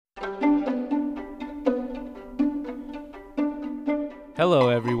Hello,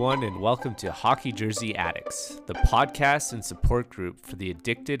 everyone, and welcome to Hockey Jersey Addicts, the podcast and support group for the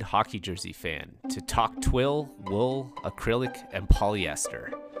addicted hockey jersey fan to talk twill, wool, acrylic, and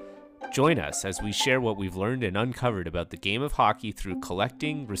polyester. Join us as we share what we've learned and uncovered about the game of hockey through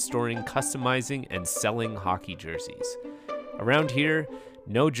collecting, restoring, customizing, and selling hockey jerseys. Around here,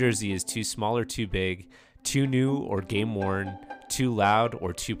 no jersey is too small or too big, too new or game-worn, too loud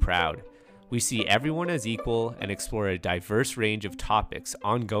or too proud. We see everyone as equal and explore a diverse range of topics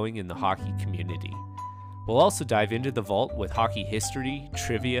ongoing in the hockey community. We'll also dive into the vault with hockey history,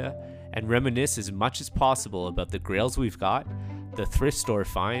 trivia, and reminisce as much as possible about the grails we've got, the thrift store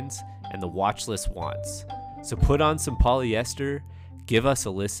finds, and the watch list wants. So put on some polyester, give us a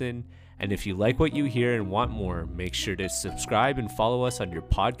listen, and if you like what you hear and want more, make sure to subscribe and follow us on your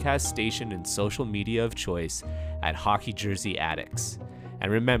podcast station and social media of choice at Hockey Jersey Addicts.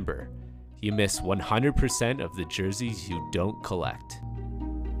 And remember, you miss 100% of the jerseys you don't collect.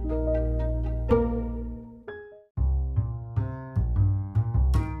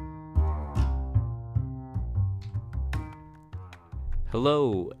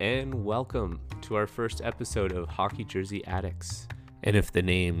 Hello and welcome to our first episode of Hockey Jersey Addicts. And if the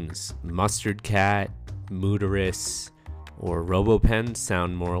names Mustard Cat, Mooterus, or RoboPen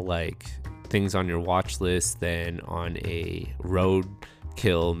sound more like things on your watch list than on a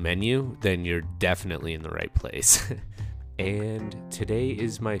roadkill menu, then you're definitely in the right place. And today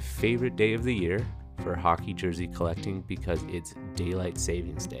is my favorite day of the year for hockey jersey collecting because it's Daylight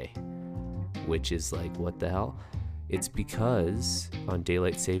Savings Day, which is like, what the hell? It's because on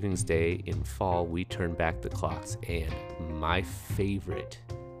Daylight Savings Day in fall, we turn back the clocks, and my favorite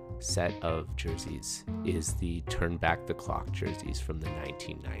set of jerseys is the turn back the clock jerseys from the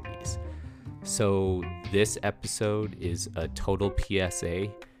 1990s. So this episode is a total PSA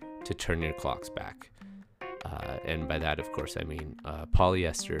to turn your clocks back. And by that, of course, I mean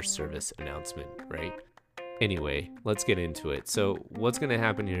polyester service announcement, right? Anyway, let's get into it. So what's going to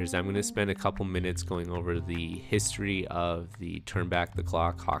happen here is I'm going to spend a couple minutes going over the history of the turn back the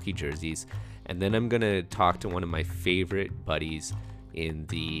clock hockey jerseys. And then I'm going to talk to one of my favorite buddies in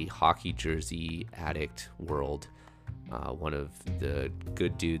the hockey jersey addict world. One of the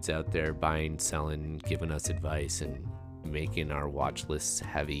good dudes out there buying, selling, giving us advice, and making our watch lists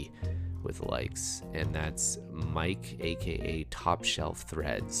heavy with likes. And that's Mike, aka Top Shelf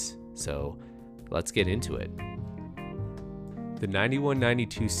Threads. So let's get into it. The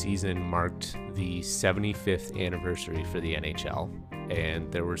 91-92 season marked the 75th anniversary for the NHL,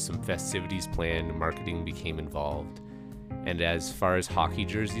 and there were some festivities planned, marketing became involved. And as far as hockey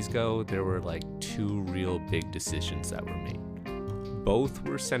jerseys go, there were like two real big decisions that were made. Both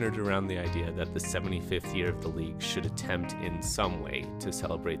were centered around the idea that the 75th year of the league should attempt in some way to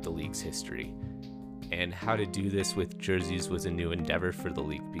celebrate the league's history. And how to do this with jerseys was a new endeavor for the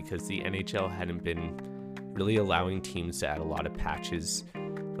league because the NHL hadn't been really allowing teams to add a lot of patches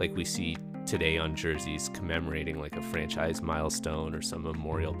like we see today on jerseys commemorating like a franchise milestone or some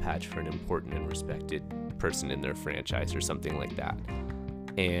memorial patch for an important and respected person in their franchise or something like that.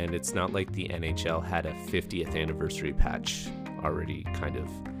 And it's not like the NHL had a 50th anniversary patch already kind of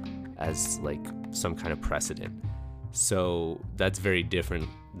as like some kind of precedent. So that's very different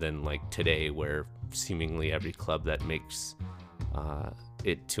than like today where seemingly every club that makes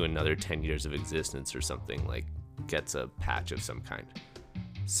it to another 10 years of existence or something like gets a patch of some kind.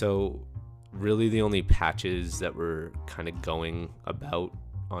 So really the only patches that were kind of going about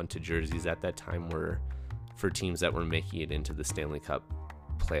onto jerseys at that time were for teams that were making it into the Stanley Cup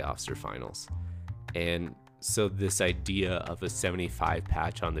playoffs or finals. And so this idea of a 75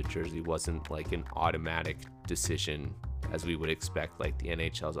 patch on the jersey wasn't like an automatic decision as we would expect like the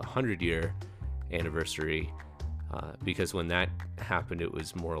NHL's 100-year anniversary, because when that happened, it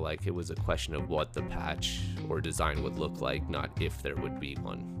was more like it was a question of what the patch or design would look like, not if there would be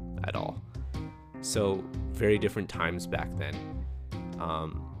one at all. So very different times back then.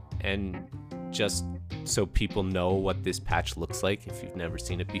 And just so people know what this patch looks like, if you've never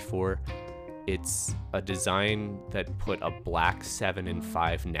seen it before, it's a design that put a black 7 and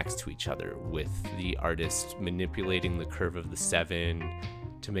 5 next to each other with the artist manipulating the curve of the 7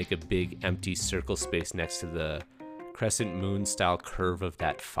 to make a big empty circle space next to the crescent moon style curve of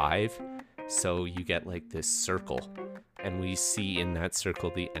that 5. So you get like this circle, and we see in that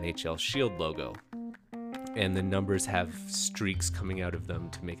circle the NHL Shield logo. And the numbers have streaks coming out of them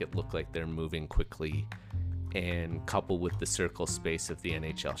to make it look like they're moving quickly. And coupled with the circle space of the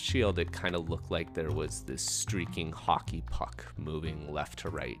NHL Shield, it kind of looked like there was this streaking hockey puck moving left to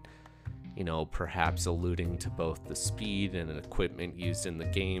right. You know, perhaps alluding to both the speed and equipment used in the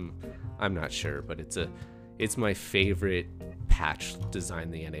game. I'm not sure, but it's my favorite patch design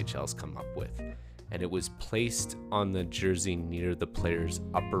the NHL's come up with. And it was placed on the jersey near the player's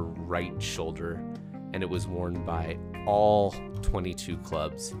upper right shoulder, and it was worn by all 22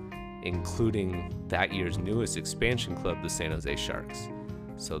 clubs, including that year's newest expansion club, the San Jose Sharks.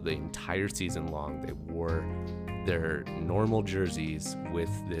 So the entire season long, they wore their normal jerseys with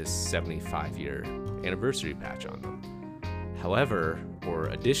this 75-year anniversary patch on them. However, or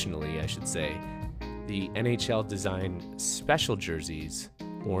additionally, I should say, the NHL designed special jerseys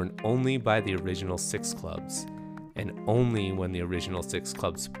worn only by the original 6 clubs, and only when the original 6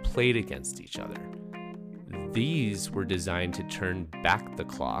 clubs played against each other. These were designed to turn back the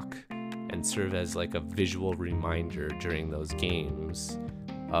clock and serve as like a visual reminder during those games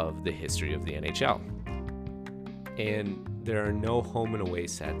of the history of the NHL. And there are no home and away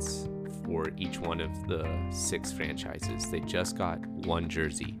sets for each one of the 6 franchises. They just got one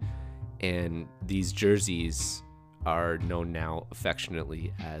jersey. And these jerseys are known now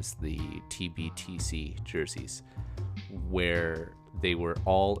affectionately as the TBTC jerseys, where they were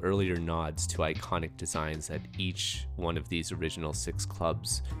all earlier nods to iconic designs that each one of these original 6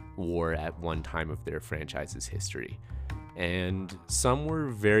 clubs wore at one time of their franchise's history. And some were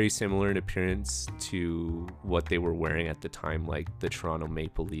very similar in appearance to what they were wearing at the time, like the Toronto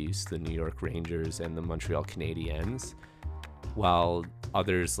Maple Leafs, the New York Rangers, and the Montreal Canadiens, while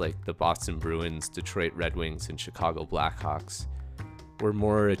others like the Boston Bruins, Detroit Red Wings, and Chicago Blackhawks were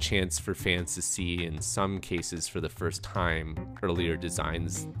more a chance for fans to see, in some cases for the first time, earlier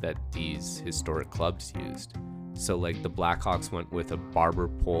designs that these historic clubs used. So like the Blackhawks went with a barber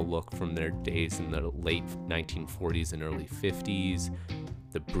pole look from their days in the late 1940s and early 50s.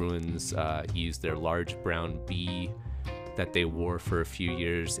 The Bruins used their large brown B that they wore for a few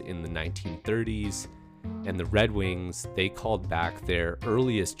years in the 1930s. And the Red Wings, they called back their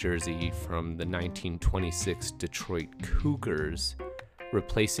earliest jersey from the 1926 Detroit Cougars,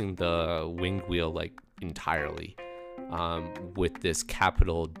 replacing the winged wheel like entirely with this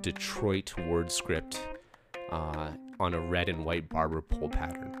capital Detroit word script on a red and white barber pole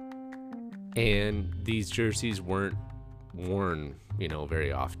pattern. And these jerseys weren't worn,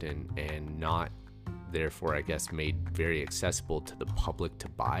 very often, and not therefore, I guess, made very accessible to the public to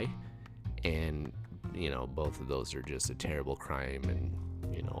buy. And both of those are just a terrible crime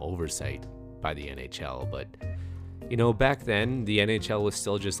and oversight by the NHL. But back then the NHL was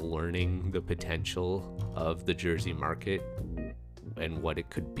still just learning the potential of the jersey market and what it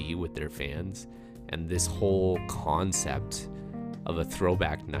could be with their fans. And this whole concept of a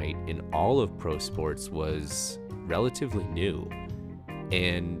throwback night in all of pro sports was relatively new.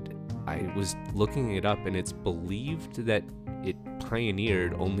 And I was looking it up, and it's believed that it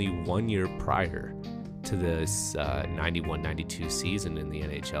pioneered only 1 year prior to this 91-92 season in the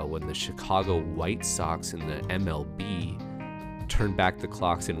NHL, when the Chicago White Sox in the MLB turned back the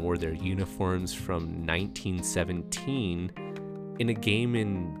clocks and wore their uniforms from 1917 in a game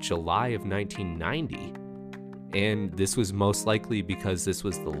in July of 1990. And this was most likely because this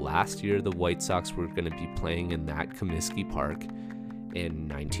was the last year the White Sox were going to be playing in that Comiskey Park. And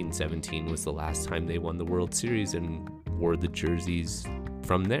 1917 was the last time they won the World Series and wore the jerseys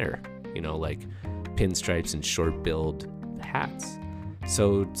from there, like pinstripes and short-billed hats.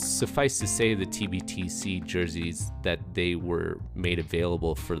 So suffice to say, the TBTC jerseys that they were made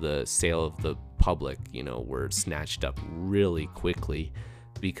available for the sale of the public, were snatched up really quickly,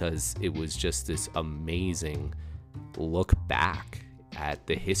 because it was just this amazing look back at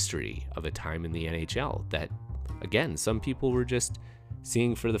the history of a time in the NHL that, again, some people were just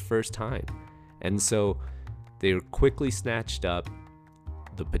seeing for the first time. And so they were quickly snatched up.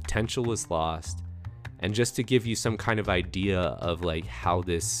 The potential was lost. And just to give you some kind of idea of like how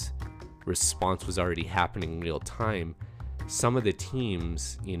this response was already happening in real time, some of the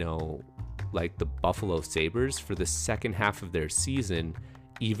teams, like the Buffalo Sabres, for the second half of their season,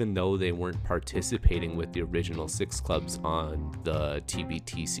 even though they weren't participating with the original 6 clubs on the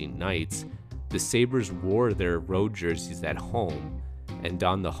TBTC nights, the Sabres wore their road jerseys at home and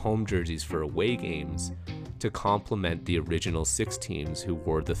donned the home jerseys for away games to complement the original 6 teams who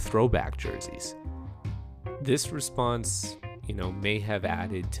wore the throwback jerseys. This response, may have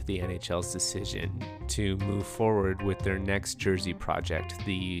added to the NHL's decision to move forward with their next jersey project,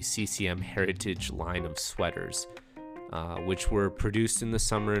 the CCM Heritage line of sweaters, which were produced in the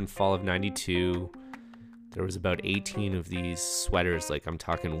summer and fall of '92. There was about 18 of these sweaters, like I'm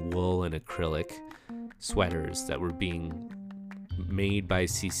talking wool and acrylic sweaters, that were being made by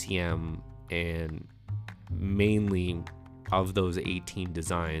CCM, and mainly of those 18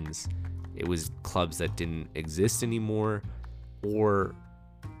 designs, it was clubs that didn't exist anymore, or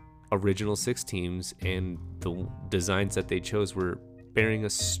original six teams, and the designs that they chose were bearing a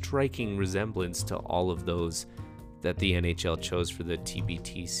striking resemblance to all of those that the NHL chose for the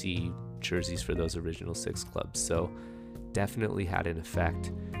TBTC jerseys for those original six clubs. So definitely had an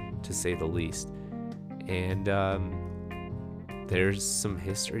effect, to say the least. And there's some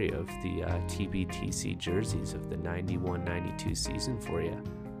history of the TBTC jerseys of the 91-92 season for you.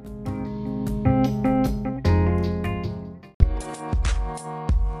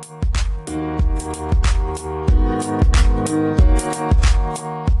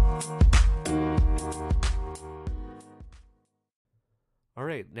 All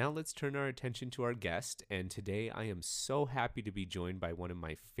right, now let's turn our attention to our guest. And today I am so happy to be joined by one of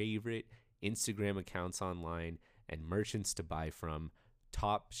my favorite Instagram accounts online and merchants to buy from,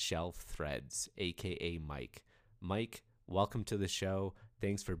 Top Shelf Threads, aka Mike. Mike, welcome to the show.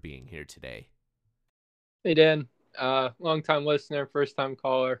 Thanks for being here today. Hey Dan, long time listener, first time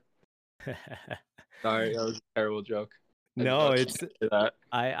caller. Sorry, that was a terrible joke. No,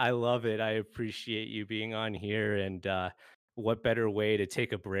 I love it. I appreciate you being on here, and what better way to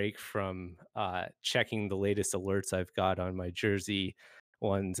take a break from checking the latest alerts I've got on my jersey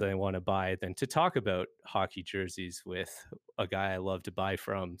ones I want to buy than to talk about hockey jerseys with a guy I love to buy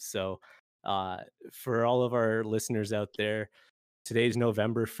from. So for all of our listeners out there, today's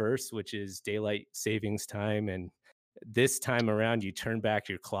November 1st, which is daylight savings time, and this time around you turn back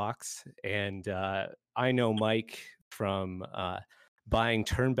your clocks. And I know Mike from buying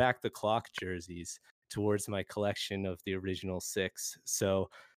turn back the clock jerseys towards my collection of the original six. So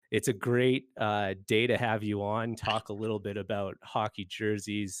it's a great day to have you on, talk a little bit about hockey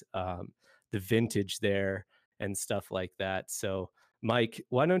jerseys, the vintage there and stuff like that. So Mike,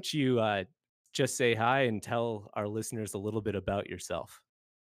 why don't you just say hi and tell our listeners a little bit about yourself?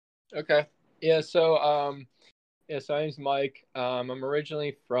 Okay. Yeah, so my name's Mike. I'm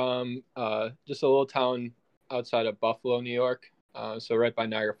originally from just a little town outside of Buffalo, New York. So right by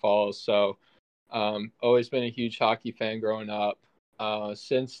Niagara Falls. So always been a huge hockey fan growing up.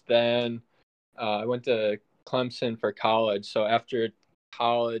 Since then, I went to Clemson for college. So after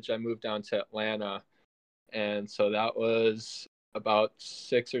college, I moved down to Atlanta. And so that was about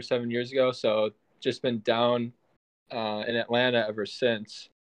 6 or 7 years ago. So just been down in Atlanta ever since.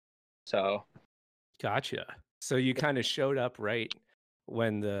 So Gotcha. So you kind of showed up right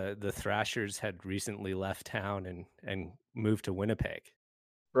when the Thrashers had recently left town and moved to Winnipeg.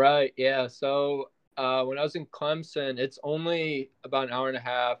 right, yeah. So when I was in Clemson, it's only about an hour and a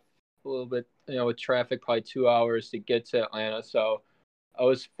half, a little bit, with traffic, probably 2 hours to get to Atlanta. So I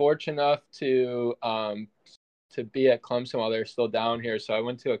was fortunate enough to be at Clemson while they're still down here. So I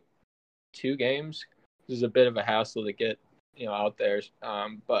went to 2 games. It was a bit of a hassle to get out there,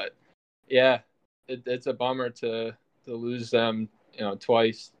 but yeah, it's a bummer to lose them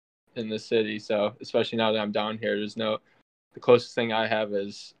twice in the city. So especially now that I'm down here, the closest thing I have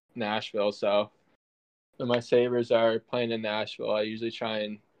is Nashville. So when my Sabres are playing in Nashville, I usually try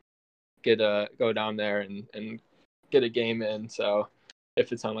and go down there and get a game in. So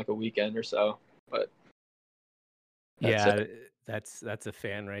if it's on like a weekend or so, but Yeah, that's a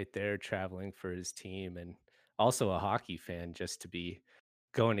fan right there traveling for his team, and also a hockey fan just to be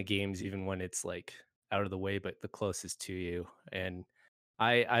going to games even when it's like out of the way but the closest to you. And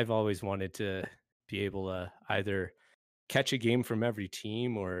I've always wanted to be able to either catch a game from every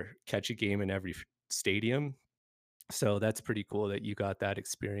team or catch a game in every stadium. So that's pretty cool that you got that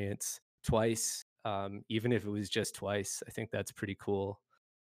experience twice. Even if it was just twice, I think that's pretty cool.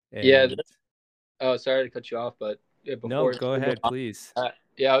 yeah. And Oh, sorry to cut you off, but yeah, no, before go ahead, please.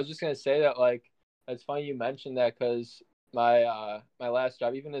 yeah, I was just gonna say that it's funny you mentioned that because my last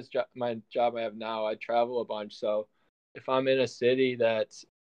job, even my job I have now, I travel a bunch. So if I'm in a city that's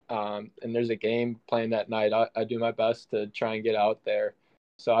and there's a game playing that night, I do my best to try and get out there.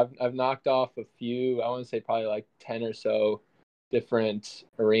 So I've knocked off a few, I want to say probably like 10 or so different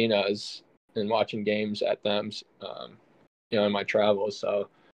arenas and watching games at them, in my travels. So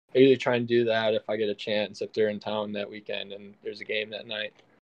I usually try and do that if I get a chance, if they're in town that weekend and there's a game that night.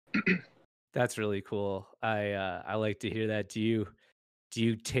 That's really cool. I like to hear that. Do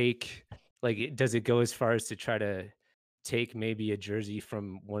you take, like, does it go as far as to try to take maybe a jersey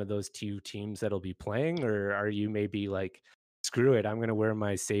from one of those two teams that'll be playing, or are you maybe like, screw it, I'm gonna wear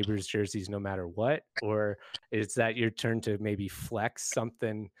my Sabres jerseys no matter what? Or is that your turn to maybe flex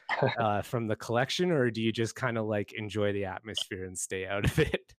something from the collection, or do you just kind of like enjoy the atmosphere and stay out of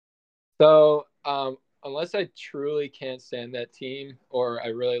it? So, unless I truly can't stand that team or I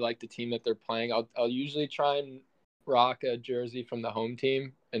really like the team that they're playing, I'll usually try and rock a jersey from the home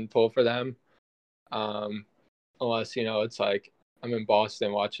team and pull for them. Unless it's like I'm in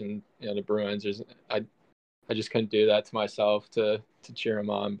Boston watching the Bruins. I just couldn't do that to myself to cheer them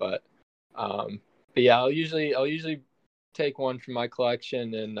on. But yeah, I'll usually take one from my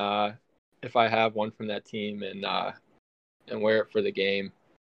collection, and if I have one from that team, and wear it for the game,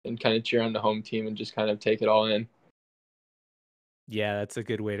 and kind of cheer on the home team and just kind of take it all in. Yeah, that's a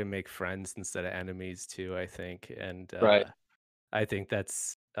good way to make friends instead of enemies too, I think. And Right. I think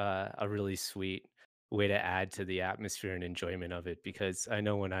that's a really sweet way to add to the atmosphere and enjoyment of it because I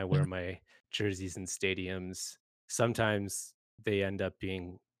know when I wear my jerseys in stadiums, sometimes they end up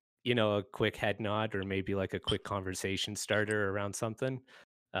being, a quick head nod or maybe like a quick conversation starter around something.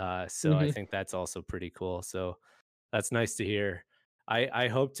 So I Hmm. think that's also pretty cool. So that's nice to hear. I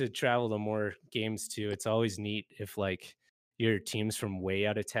hope to travel to more games too. It's always neat if like your team's from way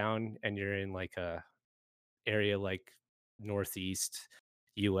out of town and you're in like a area like Northeast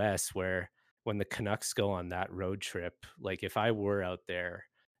US where when the Canucks go on that road trip, like if I were out there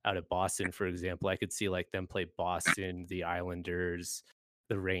out of Boston, for example, I could see like them play Boston, the Islanders,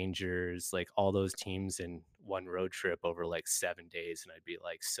 the Rangers, like all those teams in one road trip over like 7 days, and I'd be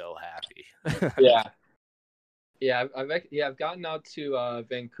like so happy. Yeah. Yeah, I've gotten out to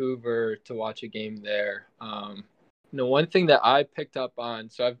Vancouver to watch a game there. One thing that I picked up on,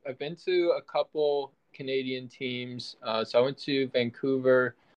 so I've been to a couple Canadian teams. So I went to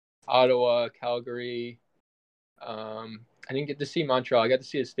Vancouver, Ottawa, Calgary. I didn't get to see Montreal. I got to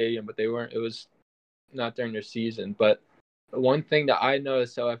see a stadium, but they weren't. It was not during their season. But one thing that I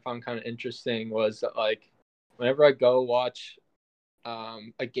noticed that I found kind of interesting was that like whenever I go watch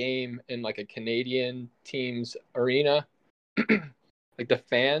a game in like a Canadian team's arena, like the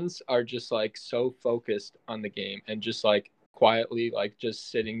fans are just like so focused on the game and just like quietly like just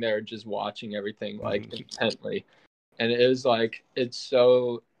sitting there just watching everything like Mhm. intently. And it was like it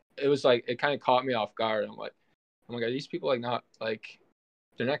was like it kind of caught me off guard. I'm like, oh my god, these people like not like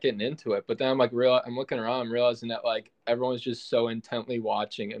they're not getting into it. But then I'm looking around, I'm realizing that like everyone's just so intently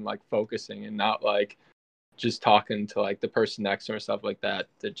watching and like focusing and not like just talking to like the person next to him or stuff like that.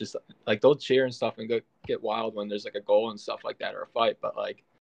 That just like they'll cheer and stuff and go get wild when there's like a goal and stuff like that or a fight. But like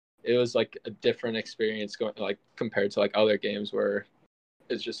it was like a different experience going like compared to like other games where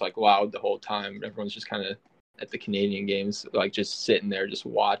it's just like loud the whole time. Everyone's just kind of at the Canadian games like just sitting there just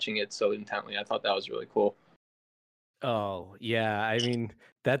watching it so intently. I thought that was really cool. Oh, yeah, I mean,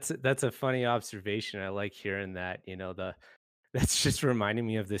 that's a funny observation, I like hearing that, that's just reminding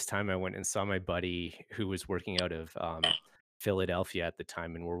me of this time I went and saw my buddy who was working out of, Philadelphia at the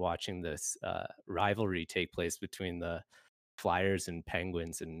time, and we're watching this, rivalry take place between the Flyers and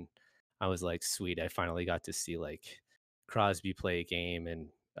Penguins, and I was like, "Sweet, I finally got to see, like, Crosby play a game and,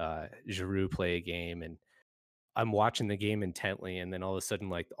 Giroux play a game," and I'm watching the game intently, and then all of a sudden,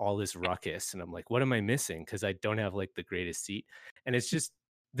 like, all this ruckus, and I'm like, "What am I missing?" Because I don't have, like, the greatest seat, and it's just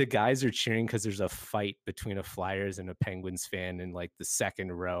the guys are cheering because there's a fight between a Flyers and a Penguins fan in, like, the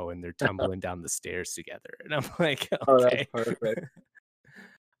 2nd row, and they're tumbling down the stairs together, and I'm like, Oh, that's "Okay." perfect.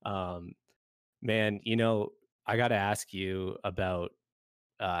 Um, man, I gotta ask you about,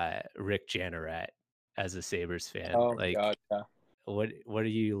 Rick Jeanneret as a Sabres fan, Oh my like, god, yeah. what do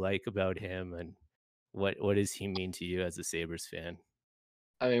you like about him, and what does he mean to you as a Sabres fan?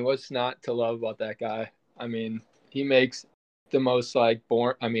 I mean, what's not to love about that guy? I mean, he makes the most like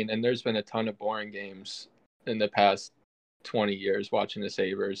boring. I mean, and there's been a ton of boring games in the past 20 years watching the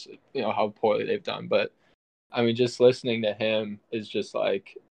Sabres. How poorly they've done, but I mean, just listening to him is just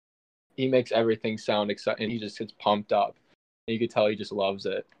like he makes everything sound exciting. He just gets pumped up. And you could tell he just loves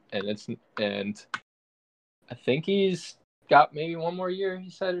it, and I think he's got maybe one more year. He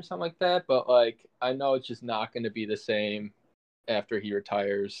said or something like that. But like, I know it's just not going to be the same after he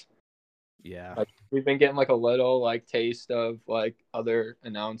retires. Yeah. Like we've been getting like a little like taste of like other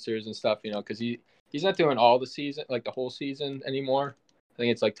announcers and stuff, because he's not doing all the season like the whole season anymore. I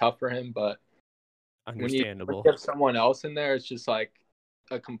think it's like tough for him, but when you Understandable. have someone else in there, it's just like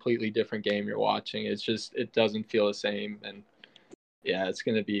a completely different game you're watching. It doesn't feel the same, and yeah, it's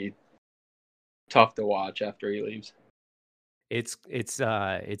gonna be tough to watch after he leaves.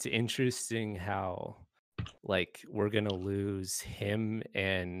 It's interesting how, like, we're gonna lose him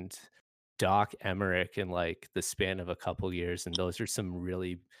and Doc Emmerich in, like, the span of a couple years, and those are some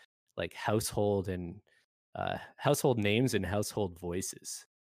really, like, household names and household voices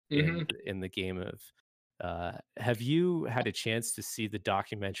Hmm. in the game of have you had a chance to see the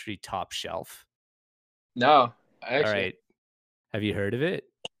documentary Top Shelf? No, I actually Alright. Have you heard of it?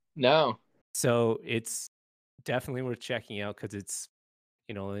 no. So, it's definitely worth checking out because it's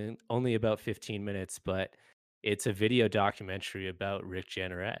only about 15 minutes, but it's a video documentary about Rick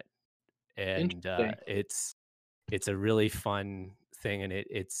Jeanneret, and Interesting. it's it's a really fun thing, and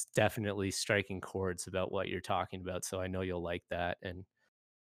it's definitely striking chords about what you're talking about. So I know you'll like that. And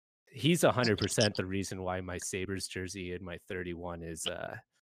he's 100% the reason why my Sabres jersey in my 31 is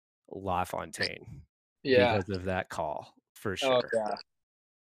LaFontaine, Yeah. because of that call for Oh sure. yeah.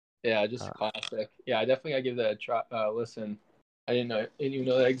 Yeah, just Uh, a classic. Yeah, I definitely gotta give that a try. Listen, didn't even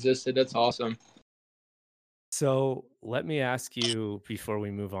know that existed. That's awesome. so let me ask you before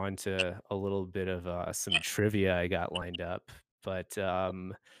we move on to a little bit of some trivia I got lined up. But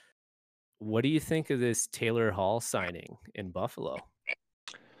what do you think of this Taylor Hall signing in Buffalo?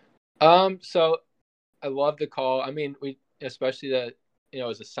 So I love the call. I mean, we especially that it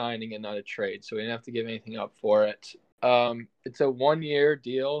was a signing and not a trade, so we didn't have to give anything up for it. It's a 1 year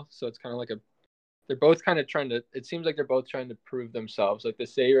deal, so it's kind of like a. They're both kind of trying to. It seems like they're both trying to prove themselves. Like the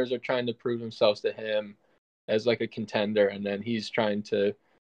Sabres are trying to prove themselves to him as like a contender, and then he's trying to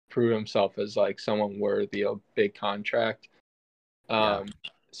prove himself as like someone worthy of a big contract. Yeah.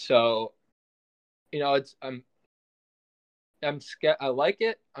 So it's I like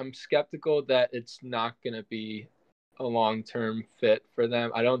it. I'm skeptical that it's not going to be a long-term fit for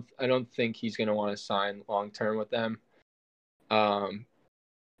them. I don't think he's going to want to sign long-term with them. Um,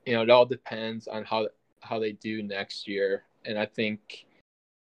 it all depends on how they do next year, and I think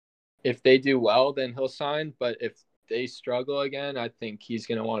if they do well, then he'll sign. But if they struggle again, I think he's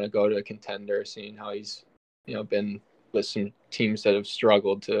going to want to go to a contender, seeing how he's been with some teams that have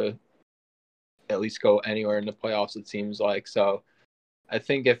struggled to at least go anywhere in the playoffs. It seems like so. I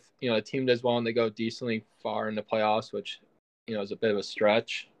think if a team does well and they go decently far in the playoffs, which is a bit of a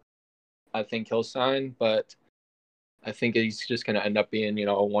stretch, I think he'll sign. But I think he's just going to end up being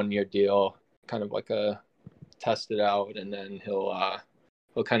a 1 year deal, kind of like a test it out, and then he'll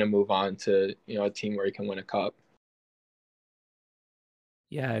kind of move on to a team where he can win a cup.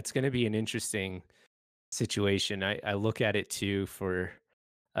 Yeah, it's going to be an interesting situation. I look at it too for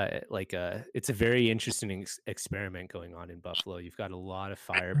it's a very interesting experiment going on in Buffalo. You've got a lot of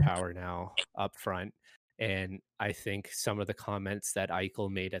firepower now up front, and I think some of the comments that Eichel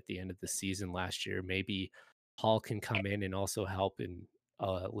made at the end of the season last year, maybe Hall can come in and also help in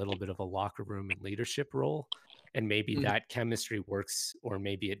a little bit of a locker room and leadership role, and maybe Mhm. that chemistry works, or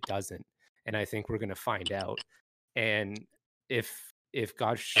maybe it doesn't. And I think we're going to find out. And if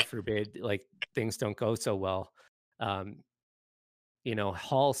God forbid, like things don't go so well, um,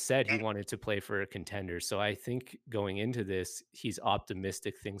 Hall said he wanted to play for a contender. So I think going into this, he's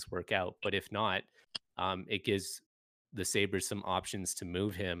optimistic things work out. But if not, it gives the Sabres some options to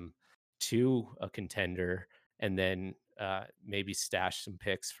move him to a contender, and then maybe stash some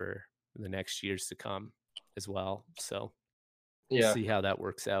picks for the next years to come as well. So we'll Yeah, see how that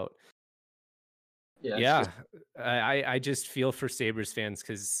works out. yeah, it's true. Yeah, I just feel for Sabres fans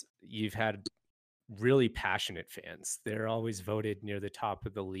because you've had really passionate fans. They're always voted near the top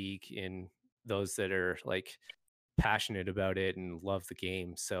of the league in those that are like passionate about it and love the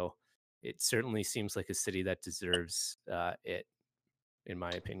game. So it certainly seems like a city that deserves it, in my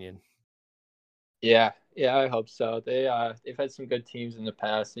opinion. Yeah, yeah, I hope so. They've had some good teams in the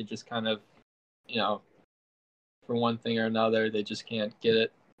past. They just kind of you know for one thing or another, they just can't get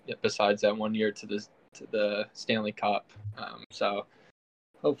it. Besides that 1 year to the Stanley Cup, so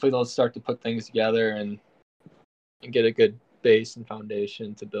hopefully they'll start to put things together and get a good base and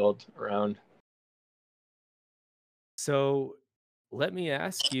foundation to build around. So let me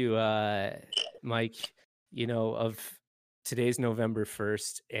ask you, Mike, of today's November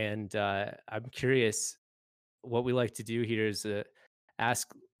 1st, and I'm curious, what we like to do here is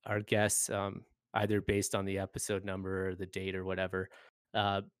ask our guests, either based on the episode number or the date or whatever,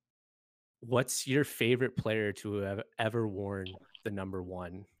 uh, what's your favorite player to have ever worn the number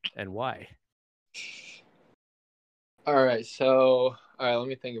one, and why? All right, let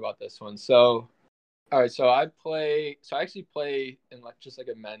me think about this one. So all right, so I actually play in like just like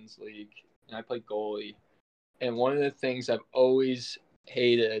a men's league, and I play goalie. And one of the things I've always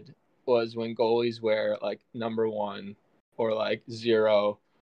hated was when goalies wear like number one or like zero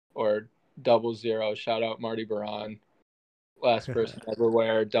or double zero. Shout out Marty Baron, last person to ever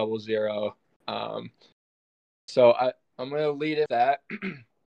wear double zero. Um, so I'm gonna lead it that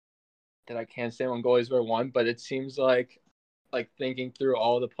that I can't stand when goalies wear one, but it seems like thinking through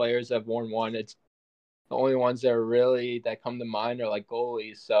all the players that have worn one, it's the only ones that are really that come to mind are like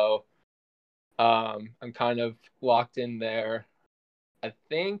goalies. So I'm kind of locked in there. I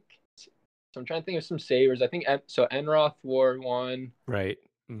think so. I'm trying to think of some savers. I think so. Enroth wore one. Right.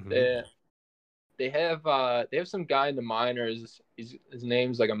 Hmm. They, they have some guy in the minors. His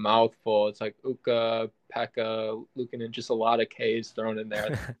name's like a mouthful. It's like Uka, Pekka, Lukanen, just a lot of K's thrown in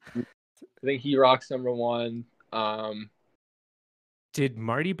there. I think he rocks number one. Um, Did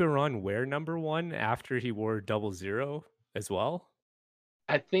Marty Biron wear number 1 after he wore 00 as well?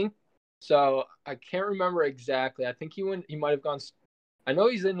 I think so. I can't remember exactly. I think he might have gone. I know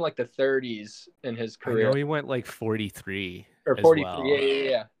he's in like the 30s in his I career, know he went like 43 or as 43. Yeah, well. yeah,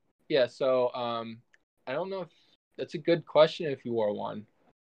 yeah, yeah. So I don't know if that's a good question. If he wore one,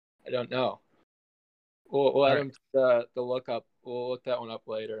 I don't know. We'll All add right. him to the look up. We'll look that one up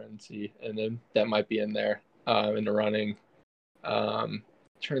later and see, and then that might be in there in the running. Trying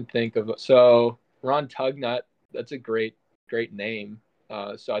to think of Ron Tugnut. That's a great name.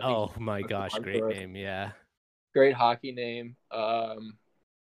 So I think Oh my gosh, great name. Yeah. great hockey name.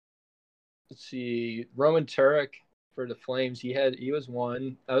 Let's see, Roman Turek for the Flames. He was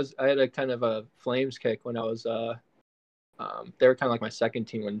one. I had a kind of a Flames kick when I was they were kind of like my second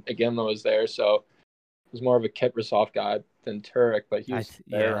team when Iginla was there. So it was more of a Kiprasov guy than Turek, but he was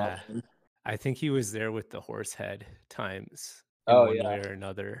there around Yeah. then. I think he was there with the Horsehead times in Oh one way yeah, or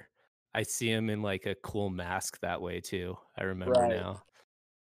another. I see him in like a cool mask that way too. I remember right. now.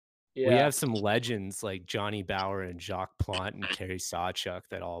 We Yeah, have some legends like Johnny Bauer and Jacques Plante and Terry Sawchuk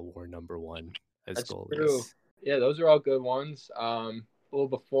that all wore number 1 as that's true. goalies. Yeah, those are all good ones. A little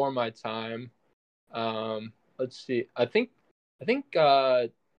before my time. Let's see. I think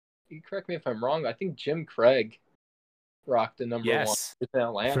you correct me if I'm wrong. I think Jim Craig rocked the number one Yes. in For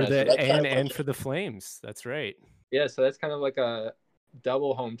Atlanta. So the that's kind of like and for the Flames. That's right. yeah, so that's kind of like a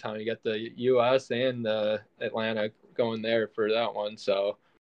double hometown. You got the U.S. and Atlanta going there for that one. So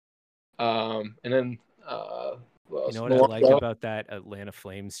and then what You know else? what I like Milwaukee. about that Atlanta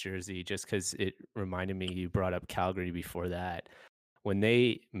Flames jersey, just because it reminded me you brought up Calgary before that. When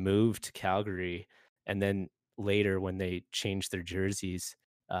they moved to Calgary and then later when they changed their jerseys,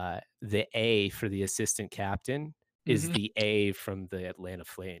 the A for the assistant captain is Hmm. the A from the Atlanta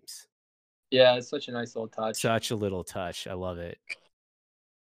Flames. Yeah, it's such a nice little touch. Such a little touch. I love it.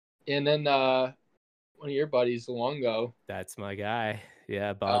 And then one of your buddies, Luongo. That's my guy.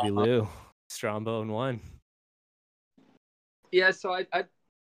 Yeah, Bobby Uh, Lou. Strombone 1. yeah, so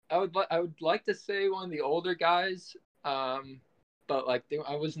I would like to say one of the older guys, but like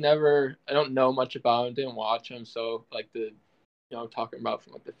I was never I don't know much about him, didn't watch him, so like talking about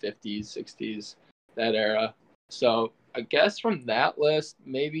from like the 50s, 60s, that era. So I guess from that list,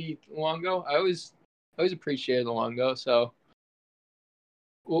 maybe Luongo. I always appreciated Luongo, so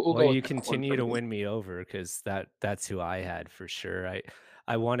we'll Well, go with you that one continue for to me. win me over because that's who I had for sure.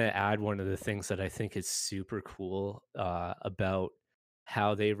 I want to add one of the things that I think is super cool about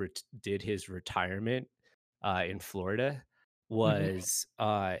how they did his retirement in Florida Hmm. was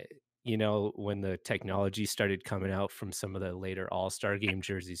when the technology started coming out from some of the later All-Star game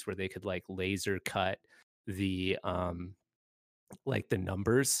jerseys where they could like laser cut the like the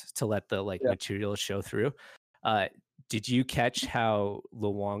numbers to let the like Yeah, material show through. Uh, did you catch how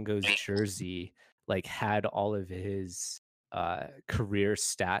Luongo's jersey like had all of his career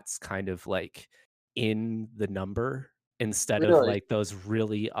stats kind of like in the number instead of really. like those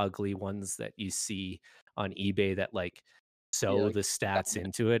really ugly ones that you see on eBay that like Yeah, sew like, the stats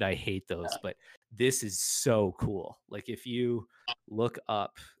into it? I hate those, but this is so cool. Like if you look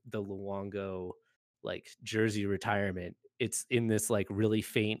up the Luongo like jersey retirement, it's in this like really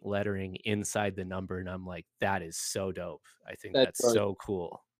faint lettering inside the number, and I'm like, that is so dope. I think that's that's really so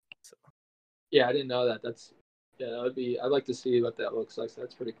cool. So, yeah. I didn't know that. That's yeah. That would be. I'd like to see what that looks like. So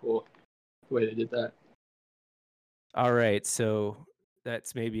that's pretty cool the way they did that. all right, so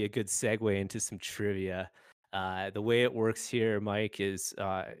that's maybe a good segue into some trivia. The way it works here, Mike, is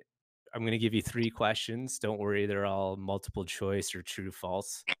I'm going to give you 3 questions. Don't worry, they're all multiple choice or true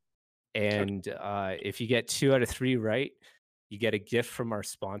false. And if you get 2 out of 3 right, you get a gift from our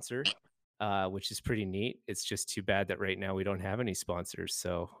sponsor, which is pretty neat. It's just too bad that right now we don't have any sponsors,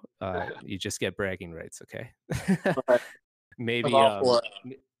 so you just get bragging rights. Okay. All right, I'm maybe all for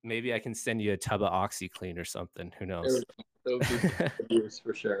it. maybe I can send you a tub of OxyClean or something. Who There we knows? go. That would be good reviews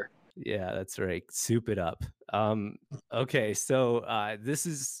for sure. Yeah, that's right. Soup it up. Okay, so this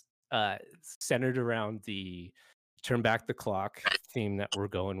is centered around the turn back the clock theme that we're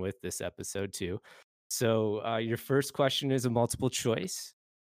going with this episode too. So your first question is a multiple choice,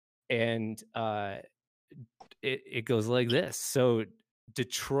 and it goes like this. So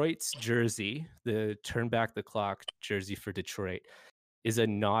Detroit's jersey, the turn back the clock jersey for Detroit, is a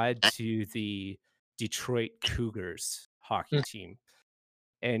nod to the Detroit Cougars hockey Mm. team.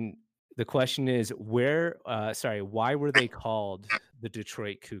 And the question is, why were they called the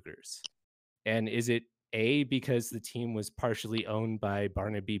Detroit Cougars? And is it A, because the team was partially owned by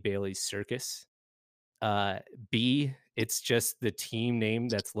Barnaby Bailey's Circus? Uh, B, it's just the team name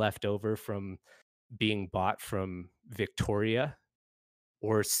that's left over from being bought from Victoria,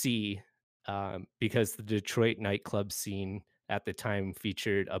 or C, because the Detroit nightclub scene at the time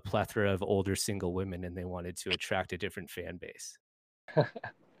featured a plethora of older single women and they wanted to attract a different fan base?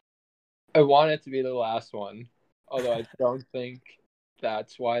 I want it to be the last one, although I don't think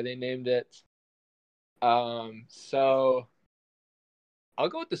that's why they named it. So I'll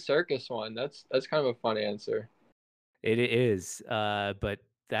go with the circus one. That's kind of a fun answer. It is, but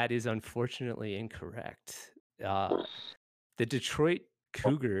that is unfortunately incorrect. The Detroit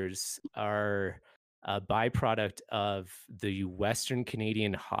Cougars are a byproduct of the Western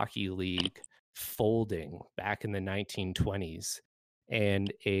Canadian Hockey League folding back in the 1920s,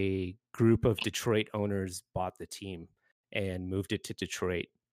 and a group of Detroit owners bought the team and moved it to Detroit,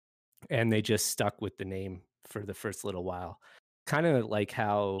 and they just stuck with the name for the first little while. Kind of like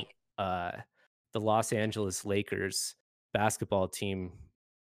how uh, the Los Angeles Lakers basketball team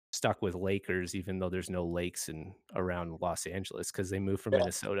stuck with Lakers, even though there's no lakes in around Los Angeles because they moved from Yeah,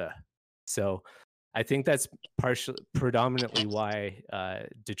 Minnesota. So I think that's predominantly why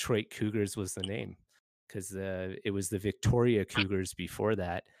Detroit Cougars was the name, because it was the Victoria Cougars before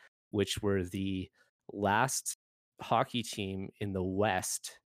that, which were the last hockey team in the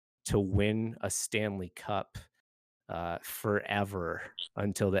West to win a Stanley Cup forever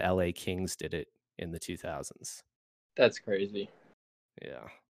until the LA Kings did it in the 2000s. that's crazy. Yeah.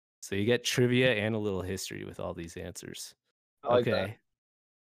 So you get trivia and a little history with all these answers. I like that. Okay.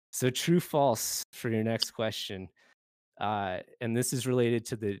 So true false for your next question. And this is related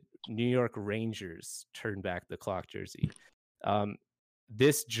to the New York Rangers turn back the clock jersey. Um,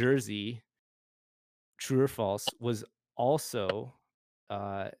 this jersey, true or false, was also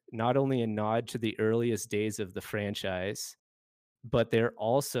not only a nod to the earliest days of the franchise, but they're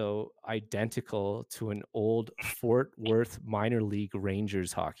also identical to an old Fort Worth minor league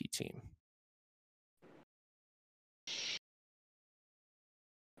Rangers hockey team.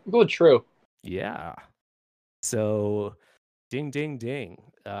 Go true. Yeah. So ding, ding, ding.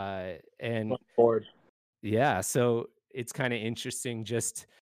 And Board. yeah, so it's kind of interesting just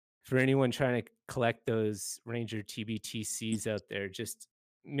for anyone trying to collect those Ranger TBTCs out there, just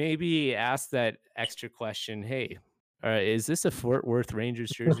maybe ask that extra question. Hey, is this a Fort Worth Rangers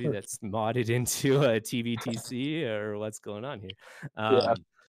jersey that's modded into a TBTC, or what's going on here? Yeah.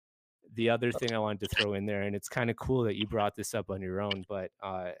 The other thing I wanted to throw in there, and it's kind of cool that you brought this up on your own, but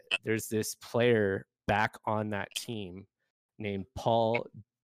there's this player back on that team named Paul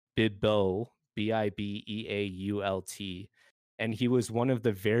Bibeault, Bibeault, and he was one of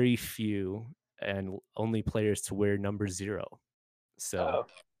the very few and only players to wear number 0. So, Oh,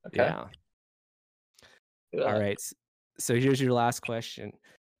 okay. yeah. All right. So here's your last question.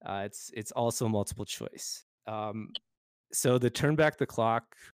 It's also multiple choice. So the Turn Back the Clock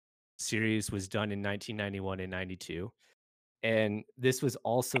series was done in 1991 and 92. And this was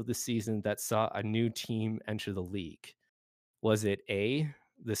also the season that saw a new team enter the league. Was it A,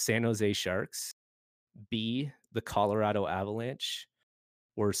 the San Jose Sharks, B, the Colorado Avalanche,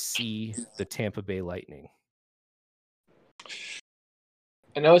 or C, the Tampa Bay Lightning?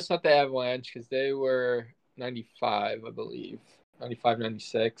 I know it's not the Avalanche because they were 95, I believe. 95,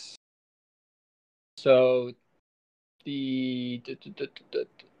 96. So the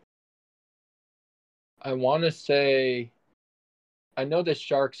I want to say I know the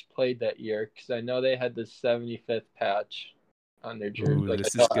Sharks played that year because I know they had the 75th patch on their jersey. Ooh, Like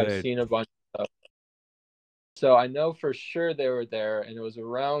this I know is I've good. seen a bunch of stuff. So I know for sure they were there, and it was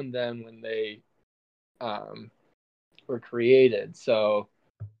around then when they were created. So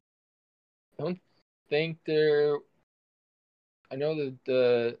I don't think they're. I know that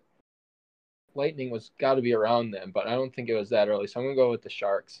the Lightning was got to be around then, but I don't think it was that early. So I'm gonna go with the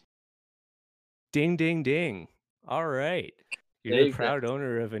Sharks. Ding, ding, ding. All right. You're There the you go. proud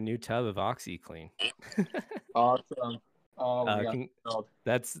owner of a new tub of OxyClean. Awesome. Oh my Can, god.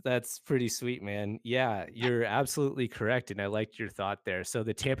 that's pretty sweet, man. Yeah, you're absolutely correct, and I liked your thought there. So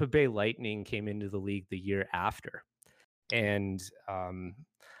the Tampa Bay Lightning came into the league the year after, and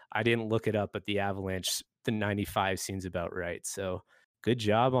I didn't look it up, but the Avalanche, the 95 seems about right. So good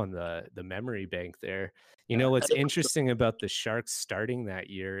job on the memory bank there. You know what's interesting about the Sharks starting that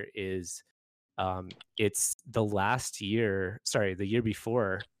year is it's the last year, sorry, the year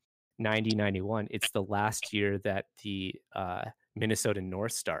before 90-91. It's the last year that the Minnesota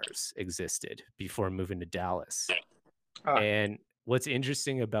North Stars existed before moving to Dallas. And what's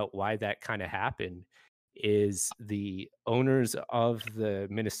interesting about why that kind of happened is the owners of the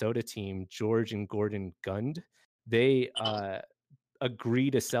Minnesota team, George and Gordon Gund, they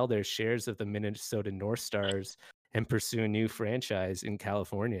agree to sell their shares of the Minnesota North Stars and pursue a new franchise in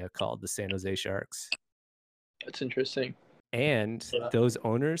California called the San Jose Sharks. That's interesting. And Yeah. those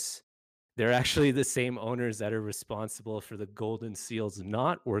owners, they're actually the same owners that are responsible for the Golden Seals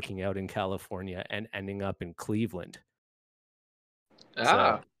not working out in California and ending up in Cleveland. Ah.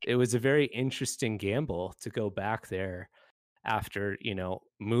 So it was a very interesting gamble to go back there after,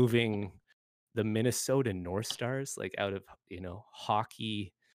 moving the Minnesota North Stars, like out of,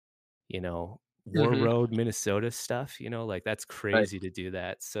 hockey, War Hmm. Road, Minnesota stuff, like that's Right. crazy to do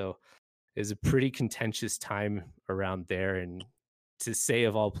that. So it was a pretty contentious time around there. And to say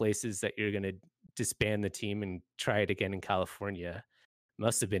of all places that you're going to disband the team and try it again in California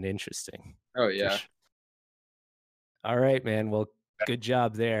must have been interesting Oh for yeah. sure. All right, man. Well, good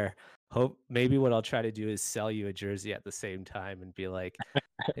job there. Hope maybe what I'll try to do is sell you a jersey at the same time and be like,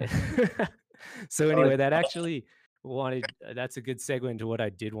 so I like anyway, that actually that's a good segue into what I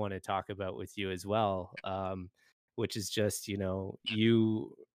did want to talk about with you as well, which is just,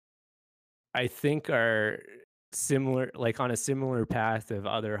 you, I think, are similar, like on a similar path of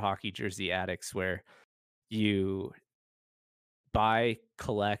other hockey jersey addicts where you buy,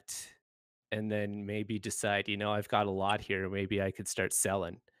 collect, and then maybe decide, I've got a lot here. Maybe I could start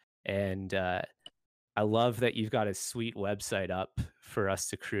selling. And I love that you've got a sweet website up for us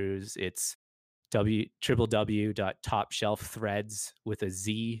to cruise. It's www.topshelfthreads with a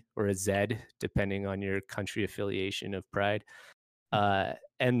Z or a Z, depending on your country affiliation of pride.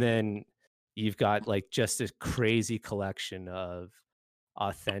 And then you've got like just a crazy collection of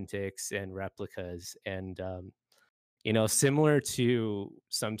authentics and replicas. And similar to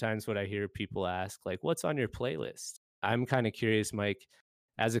sometimes what I hear people ask, like, what's on your playlist? I'm kind of curious, Mike,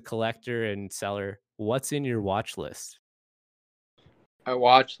 as a collector and seller, what's in your watch list? my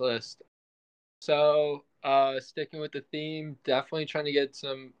watch list. So, sticking with the theme, definitely trying to get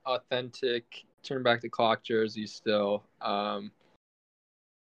some authentic turn back the clock jerseys still.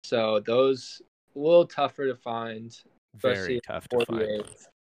 So those a little tougher to find, especially Very in tough to find. 48.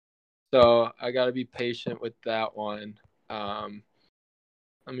 So I got to be patient with that one. Um,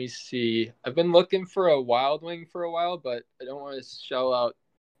 Let me see. I've been looking for a Wild Wing for a while, but I don't want to shell out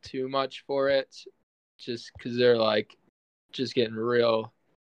too much for it, just because they're like just getting real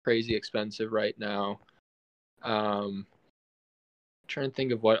crazy expensive right now. Um, Trying to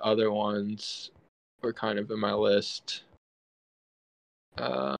think of what other ones were kind of in my list.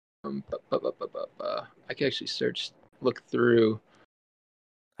 I can actually look through.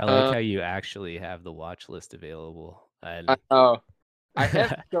 I like Uh, how you actually have the watch list available. I And know I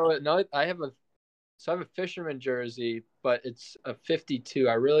have I have a fisherman jersey, but it's a 52.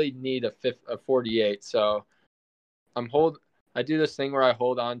 I really need a 48. So I'm hold. I do this thing where I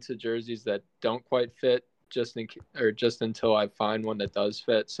hold on to jerseys that don't quite fit just until I find one that does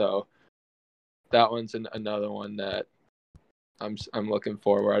fit. So that one's another one that I'm looking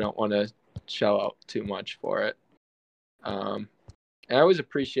for where I don't want to shell out too much for it. Um, and I always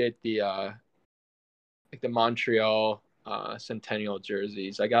appreciate the like the Montreal Centennial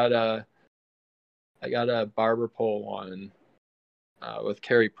jerseys. I got a Barber Pole one with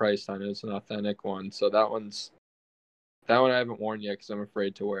Carey Price on it. It's an authentic one. So that one I haven't worn yet because I'm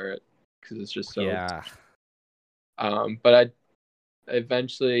afraid to wear it because it's just so. yeah, But I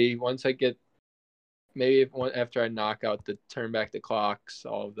eventually once I get after I knock out the turn back the clocks,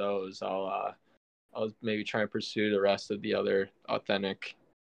 all of those, I'll maybe try and pursue the rest of the other authentic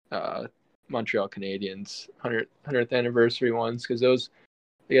uh, Montreal Canadiens 100th anniversary ones because those.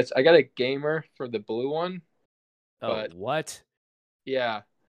 I guess I got a gamer for the blue one, oh, but what? yeah,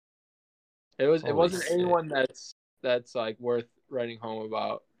 it Holy wasn't shit. anyone that's like worth writing home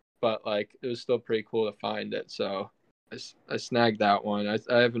about, but like it was still pretty cool to find it. So I snagged that one.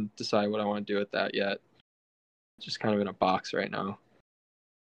 I haven't decided what I want to do with that yet. It's just kind of in a box right now.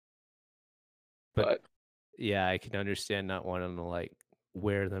 But But yeah, I can understand not wanting to like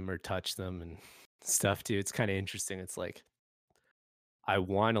wear them or touch them and stuff too. It's kind of interesting. It's like I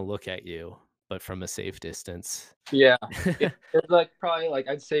want to look at you, but from a safe distance. yeah, there's like probably like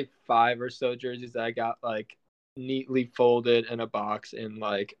I'd say five or so jerseys that I got like neatly folded in a box in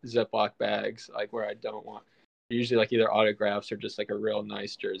like Ziploc bags, like where I don't want. Usually like either autographs or just like a real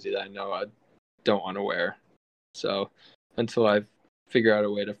nice jersey that I know I don't want to wear. So until I figure out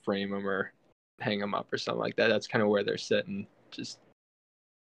a way to frame them or hang them up or something like that, that's kind of where they're sitting, just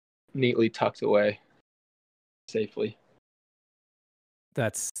neatly tucked away safely.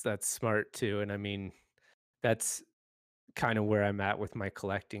 That's smart too. And I mean, that's kind of where I'm at with my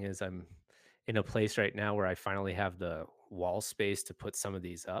collecting is I'm in a place right now where I finally have the wall space to put some of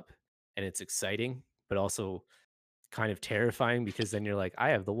these up and it's exciting, but also kind of terrifying because then you're like, I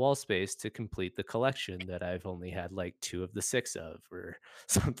have the wall space to complete the collection that I've only had like 2 of the 6 of or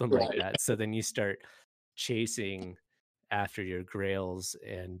something like Right. that. So then you start chasing after your grails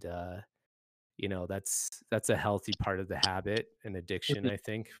and that's a healthy part of the habit and addiction, I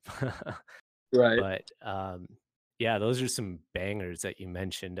think. Right. But yeah, those are some bangers that you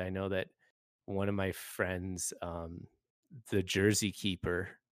mentioned. I know that one of my friends, the Jersey Keeper,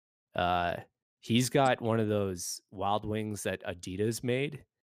 uh, he's got one of those Wild Wings that Adidas made,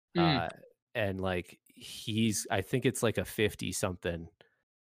 Mm, uh, and like I think it's like a 50 something,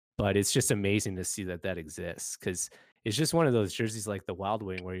 but it's just amazing to see that that exists because it's just one of those jerseys like the Wild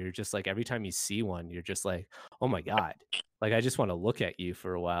Wing where you're just like every time you see one, you're just like, oh my god, like I just want to look at you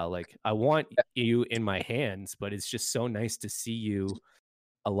for a while. Like I want you in my hands, but it's just so nice to see you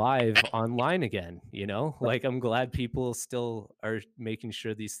alive online again, you know? Like, I'm glad people still are making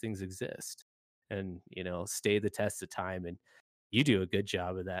sure these things exist and, stay the test of time, and you do a good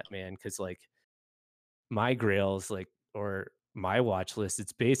job of that, man. Because like, my grails, like or my watch list,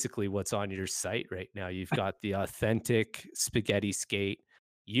 it's basically what's on your site right now. You've got the authentic spaghetti skate.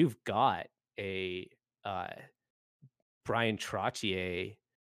 You've got a, uh, Brian Trottier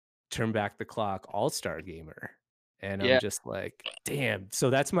Turn Back the Clock All-Star Gamer, and I'm yeah. just like, "Damn." So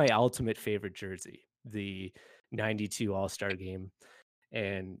that's my ultimate favorite jersey, the '92 All-Star Game,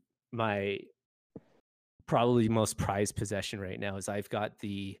 and my probably most prized possession right now is I've got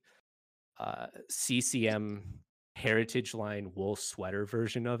the, CCM Heritage Line wool sweater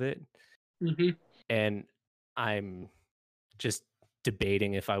version of it, Hmm. and I'm just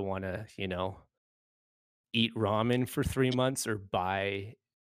debating if I wanna, eat ramen for 3 months or buy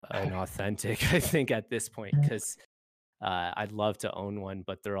an authentic, I think, at this point, because I'd love to own one,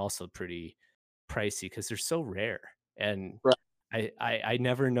 but they're also pretty pricey because they're so rare. And Right. I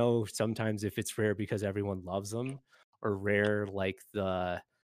never know sometimes if it's rare because everyone loves them or rare like the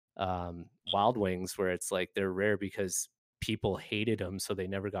Wild Wings, where it's like they're rare because people hated them, so they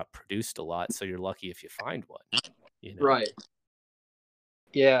never got produced a lot. So you're lucky if you find one, you know? Right.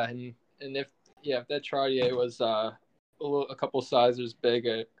 Yeah, and if that Chartier was a couple sizes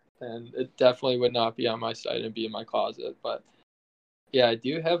bigger, then it definitely would not be on my site and be in my closet. But yeah, I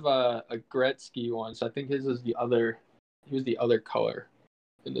do have a Gretzky one, so I think his is the other. He was the other color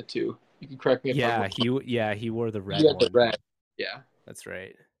in the two. You can correct me if I'm wrong. He wore the He red had the one. red. Yeah. That's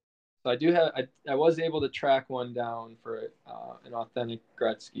right. So I do have. I was able to track one down for an authentic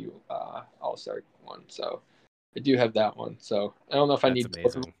Gretzky All Star one. So I do have that one. So I don't know if I That's need both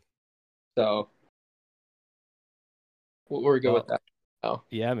of them. amazing. So we're good with Well, that. Oh,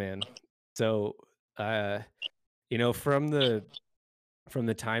 yeah, man. So, uh, you know, from the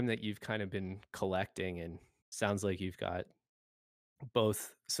time that you've kind of been collecting, and sounds like you've got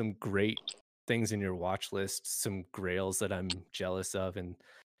both some great things in your watch list, some grails that I'm jealous of, and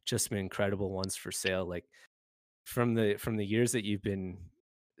just some incredible ones for sale. Like from the years that you've been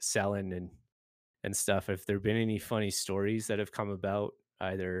selling and stuff, have there been any funny stories that have come about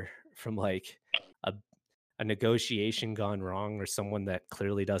either from like a a negotiation gone wrong or someone that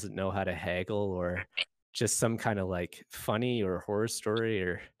clearly doesn't know how to haggle or just some kind of like funny or horror story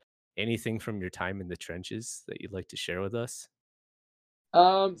or anything from your time in the trenches that you'd like to share with us?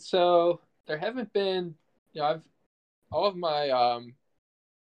 so there haven't been. I've all of my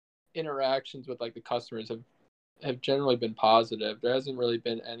interactions with like the customers have generally been positive. There hasn't really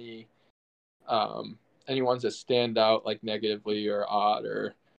been um any ones that stand out like negatively or odd,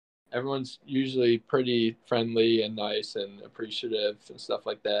 or everyone's usually pretty friendly and nice and appreciative and stuff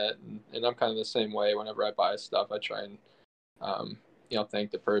like that. And I'm kind of the same way. Whenever I buy stuff, I try and um,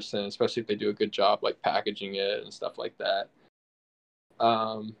 thank the person, especially if they do a good job like packaging it and stuff like that.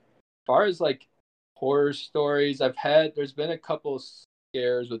 As far as like horror stories, there's been a couple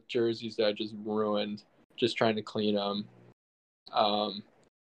scares with jerseys that I just ruined, just trying to clean them. Um,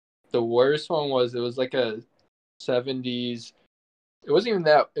 the worst one was it was like a 70s. It wasn't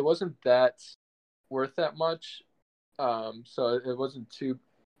that worth that much. So it wasn't too.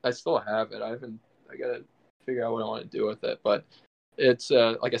 I still have it. I gotta figure out what I want to do with it. But it's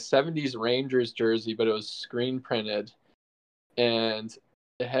like a '70s Rangers jersey, but it was screen printed, and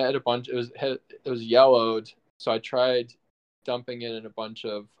it had a bunch. It was yellowed. So I tried dumping it in a bunch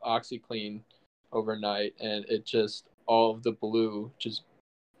of OxyClean overnight, and it just all of the blue just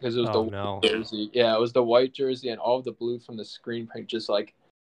because it was the Oh white no. jersey. Yeah, it was the white jersey, and all of the blue from the screen print just like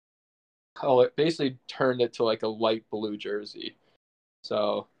color basically turned it to like a light blue jersey.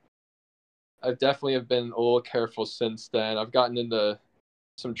 So I definitely have been a little careful since then. I've gotten into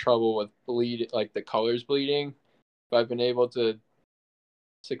some trouble with like the colors bleeding, but I've been able to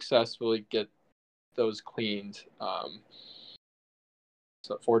successfully get those cleaned.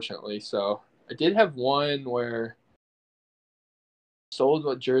 So fortunately, so I did have one where sold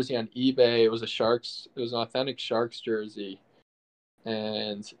a jersey on eBay. It was an authentic Sharks jersey,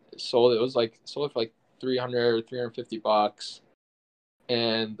 and sold it was like sold it for like 300 or $350,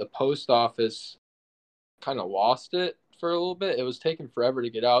 and the post office kind of lost it for a little bit. It was taking forever to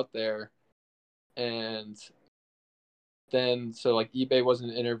get out there, and then so like eBay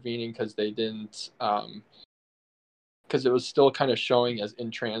wasn't intervening because they didn't because it was still kind of showing as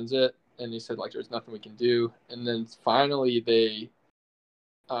in transit, and they said like there's nothing we can do, and then finally they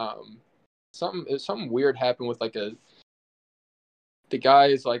something weird happened with like the guy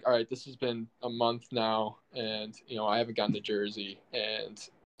is like, all right, this has been a month now, and I haven't gotten the jersey, and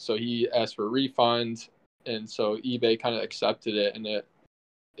so he asked for a refund, and so eBay kind of accepted it, and it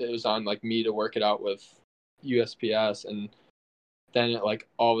was on like me to work it out with USPS, and then it like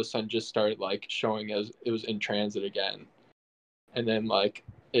all of a sudden just started like showing as it was in transit again, and then like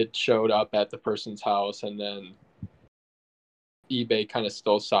it showed up at the person's house, and then eBay kind of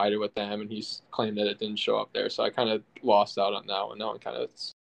still sided with them, and he's claimed that it didn't show up there. So I kind of lost out on that one. That one kind of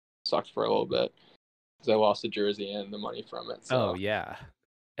sucked for a little bit because I lost the jersey and the money from it. So. Oh yeah.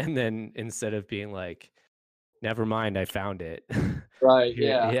 And then instead of being like, never mind, I found it. Right. Here,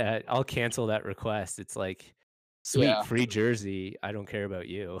 Yeah. yeah, I'll cancel that request. It's like, sweet, Yeah. free jersey. I don't care about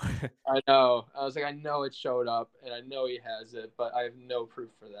you. I know. I was like, I know it showed up, and I know he has it, but I have no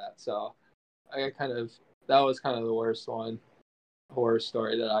proof for that. So that was kind of the worst one, horror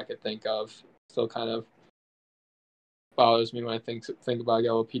story that I could think of. Still kind of bothers me when I think about it. I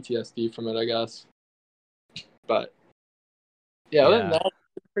get a little PTSD from it, I guess. But yeah, other than Yeah. that,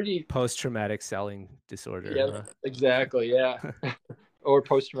 it's pretty Post-traumatic selling disorder. Yeah, Huh? exactly. Yeah. Or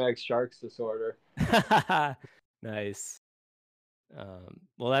post-traumatic sharks disorder. Nice.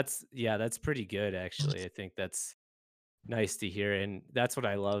 Well, that's pretty good, actually. I think that's nice to hear. And that's what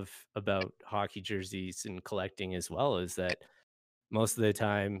I love about hockey jerseys and collecting as well, is that most of the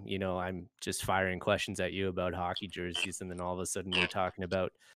time, I'm just firing questions at you about hockey jerseys, and then all of a sudden we're talking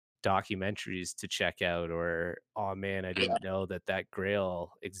about documentaries to check out, or, oh man, I Yeah. didn't know that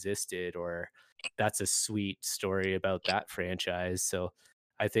Grail existed, or that's a sweet story about that franchise. So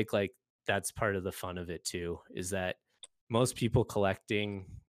I think like that's part of the fun of it too, is that most people collecting,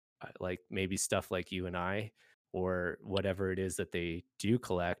 like maybe stuff like you and I, or whatever it is that they do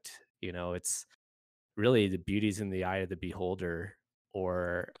collect, it's really the beauty's in the eye of the beholder,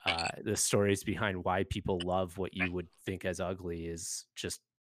 or the stories behind why people love what you would think as ugly is just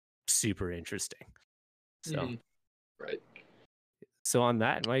super interesting. So, Mhm. Right. so on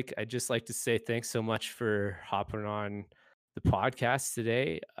that, Mike, I'd just like to say thanks so much for hopping on the podcast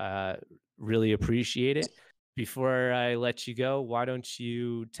today. Really appreciate it. Before I let you go, why don't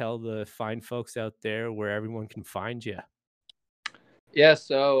you tell the fine folks out there where everyone can find you? Yeah.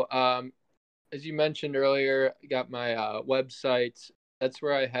 So, as you mentioned earlier, I got my website. That's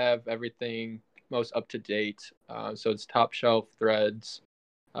where I have everything most up to date. So it's Top Shelf Threads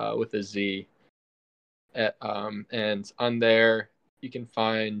with a Z. And on there, you can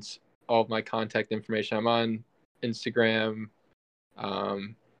find all of my contact information. I'm on Instagram.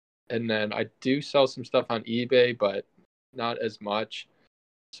 Um, and then I do sell some stuff on eBay, but not as much.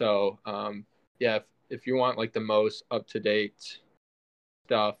 So, yeah, if you want like the most up to date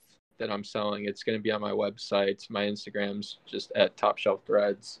stuff that I'm selling, it's going to be on my website. My Instagram's just at Top Shelf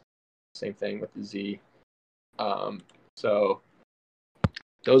Threads. Same thing with the Z. So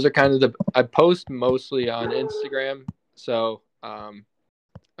those are kind of I post mostly on Instagram. So I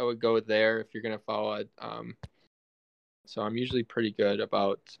would go there if you're going to follow it. So I'm usually pretty good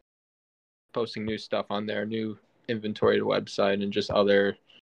about posting new stuff on there, new inventory to the website, and just other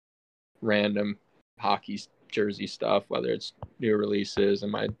random hockey jersey stuff, whether it's new releases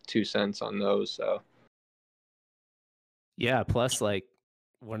and my 2 cents on those. So Yeah, plus like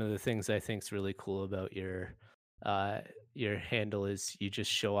one of the things I think is really cool about your handle is you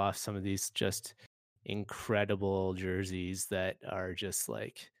just show off some of these just incredible jerseys that are just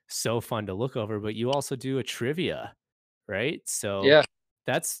like so fun to look over, but you also do a trivia, right? So yeah,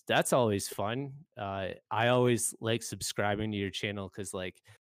 that's always fun. I always like subscribing to your channel because like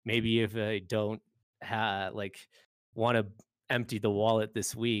maybe if I don't like want to empty the wallet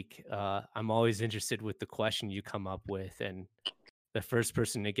this week, I'm always interested with the question you come up with, and the first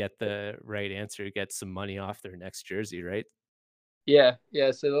person to get the right answer gets some money off their next jersey, right? yeah.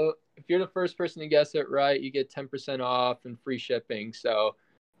 So if you're the first person to guess it right, you get 10% off and free shipping. So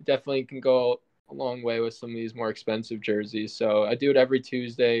definitely can go a long way with some of these more expensive jerseys. So I do it every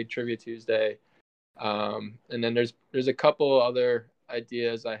Tuesday, Trivia Tuesday. And then there's a couple other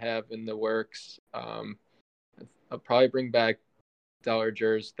ideas I have in the works. I'll probably bring back dollar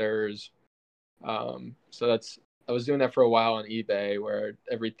jerseys. So I was doing that for a while on eBay, where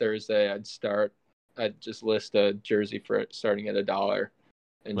every Thursday I'd just list a jersey for it starting at $1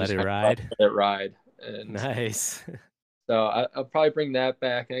 and Let just it kind of ride. let it ride. And Nice. so I'll probably bring that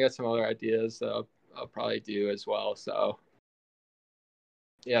back. And I got some other ideas that I'll probably do as well. So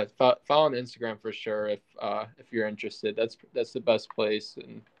yeah, follow on Instagram for sure if you're interested. That's the best place,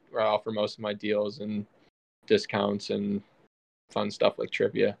 and where I offer most of my deals and discounts and fun stuff like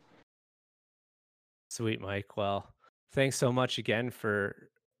trivia. Sweet, Mike. Well, thanks so much again for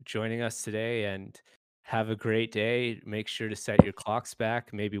joining us today, and have a great day. Make sure to set your clocks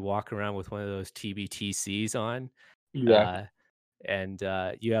back, maybe walk around with one of those TBTCs on. Exactly. Uh, and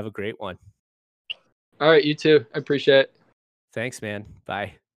you have a great one. All right, you too. I appreciate it. Thanks, man.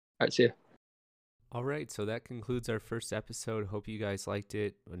 Bye. All right, see you. All right, so that concludes our first episode. Hope you guys liked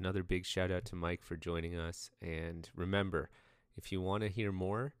it. Another big shout out to Mike for joining us. And remember, if you want to hear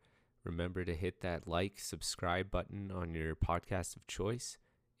more, remember to hit that like, subscribe button on your podcast of choice,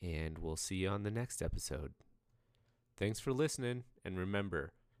 and we'll see you on the next episode. Thanks for listening, and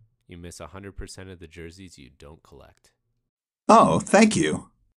remember, you miss 100% of the jerseys you don't collect. Oh, thank you.